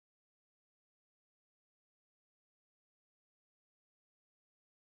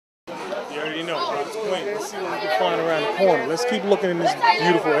already know. Wait, let's see what we can find around the corner. Let's keep looking in this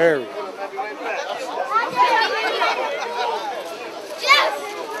beautiful area.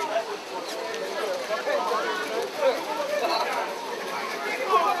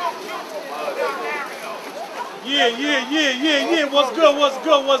 Yeah.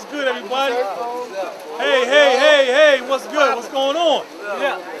 What's good, everybody? Hey, what's good? What's going on?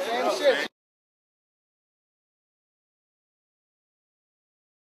 Yeah.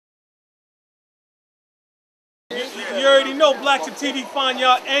 You already know Black Chip TV find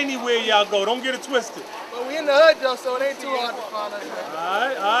y'all anywhere y'all go. Don't get it twisted. Well, we in the hood though, so it ain't too hard to find us, man.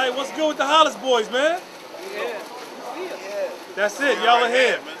 Alright. What's good with the Hollis Boyz, man? Yeah. That's it. Y'all are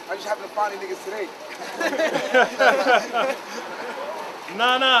here. I just happened to find these niggas today.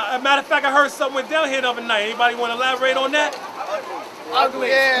 Nah. Matter of fact, I heard something went down here the other night. Anybody want to elaborate on that? Ugly.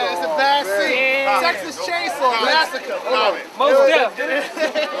 Yeah, it's a bad scene. Texas Chainsaw Massacre. Most definitely.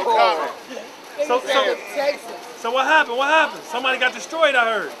 So what happened? Somebody got destroyed, I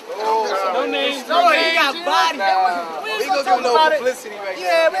heard. No names. No, he got bodied. We ain't gonna do no publicity right now.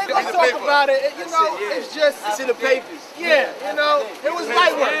 Yeah, we ain't gonna talk about it. You know, it's just. It's in the papers. Yeah, you know, it was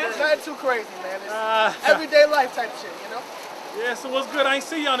light work. It's nothing too crazy, man. It's everyday life type shit, you know? Yeah, so what's good? I ain't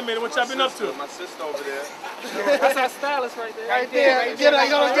see y'all in a minute. What y'all been up to? My sister over there. That's our stylist right there. Right there. Get her,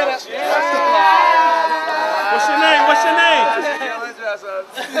 get her. What's your name?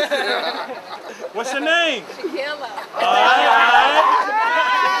 What's your name? Shaquilla. All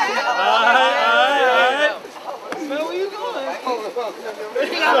right. Man, where you going?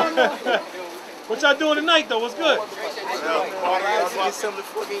 What y'all doing tonight, though? What's good? Get some of the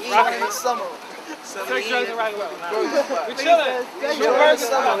fucking eat in the summer. We chilling.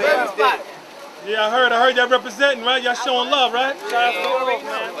 Yeah, I heard y'all representing, right? Y'all showing love, right?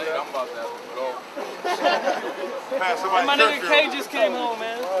 My nigga K just came home,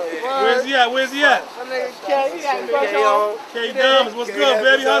 man. Where's he at? My nigga K, K Diamonds, what's good,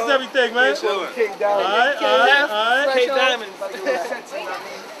 baby? How's everything, man? All right. K Diamonds.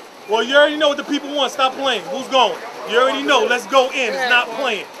 Well, you already know what the people want. Stop playing. Who's going? You already know. Let's go in. It's not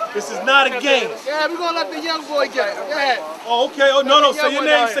playing. This is not a game. Yeah, we're going to let the young boy get it. Go ahead. Oh, okay. Oh, no. Say your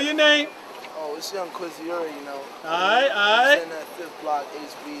name. Say your name. Oh, it's Young Quizzy, you already know. All right. In that 5th block,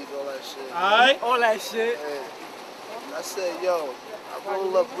 HBs, all that shit. All that shit. Hey. I said, yo, I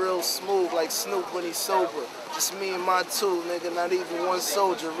roll up real smooth like Snoop when he's sober. Just me and my two, nigga, not even one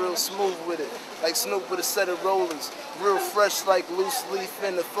soldier. Real smooth with it, like Snoop with a set of rollers. Real fresh like loose leaf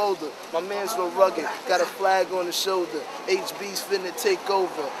in the folder. My man's real rugged, got a flag on the shoulder. HB's finna take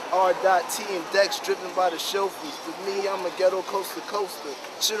over. R.T and Dex driven by the chauffeurs. With me, I'm a ghetto coaster.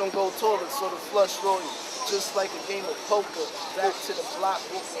 Shit don't go toilet, so the flush roll. Just like a game of poker. Back to the block,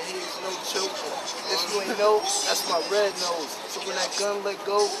 whooping he's no choker. If you ain't know, that's my red nose. So when that gun let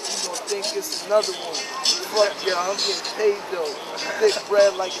go, you gon' think it's another one. Fuck yeah, I'm getting paid though. Thick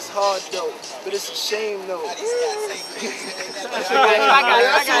bread like it's hard though. But it's a shame though. I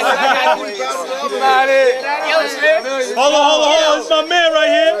got you. Hold on. It's my man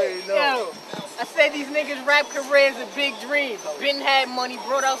right here. Yo, I said these niggas' rap careers are big dreams. Been had money,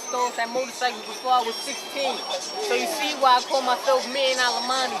 brought out stones, had motorcycles before I was 16. So you see why I call myself me and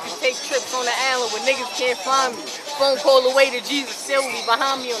Alamani to take trips on the island where niggas can't find me. Phone call away to Jesus Silly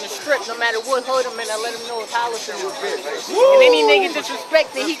behind me on the strip. No matter what hood I'm in, I let him know it's Hollis in the bit. And any nigga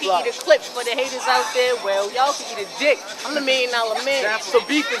disrespecting, he can eat a clip. For the haters out there, well, y'all can eat a dick. I'm the $1 million man. So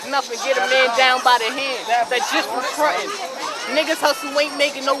beef is nothing, get a man down by the hand. That's just for frontin'. Niggas hustle ain't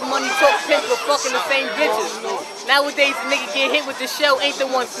making no money, talk pimp, but fucking the same bitches. Nowadays, the nigga get hit with the shell, ain't the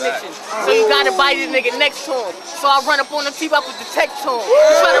one snitching. So you gotta buy this nigga next to him. So I run up on him, team up with the tech to him.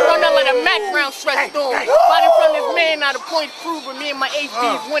 Try to run out like a Mac round stretch through him. Fight in front of this man, not a point proven. Me and my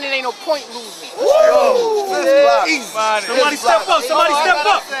HBs winning, ain't no point losing. Somebody step up.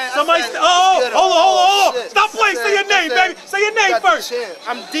 Hold on. Stop playing. Say your name, baby. Say your name first.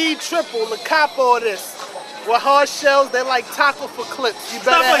 I'm D Triple, the capo of this. With hard shells, they like taco for clips. You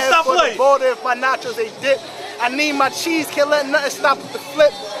better head for the border if my nachos they dip. I need my cheese, can't let nothing stop with the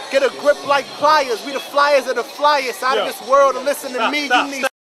flip. Get a grip like pliers. We the flyers of the flyers. Out of this world, and listen to me, you need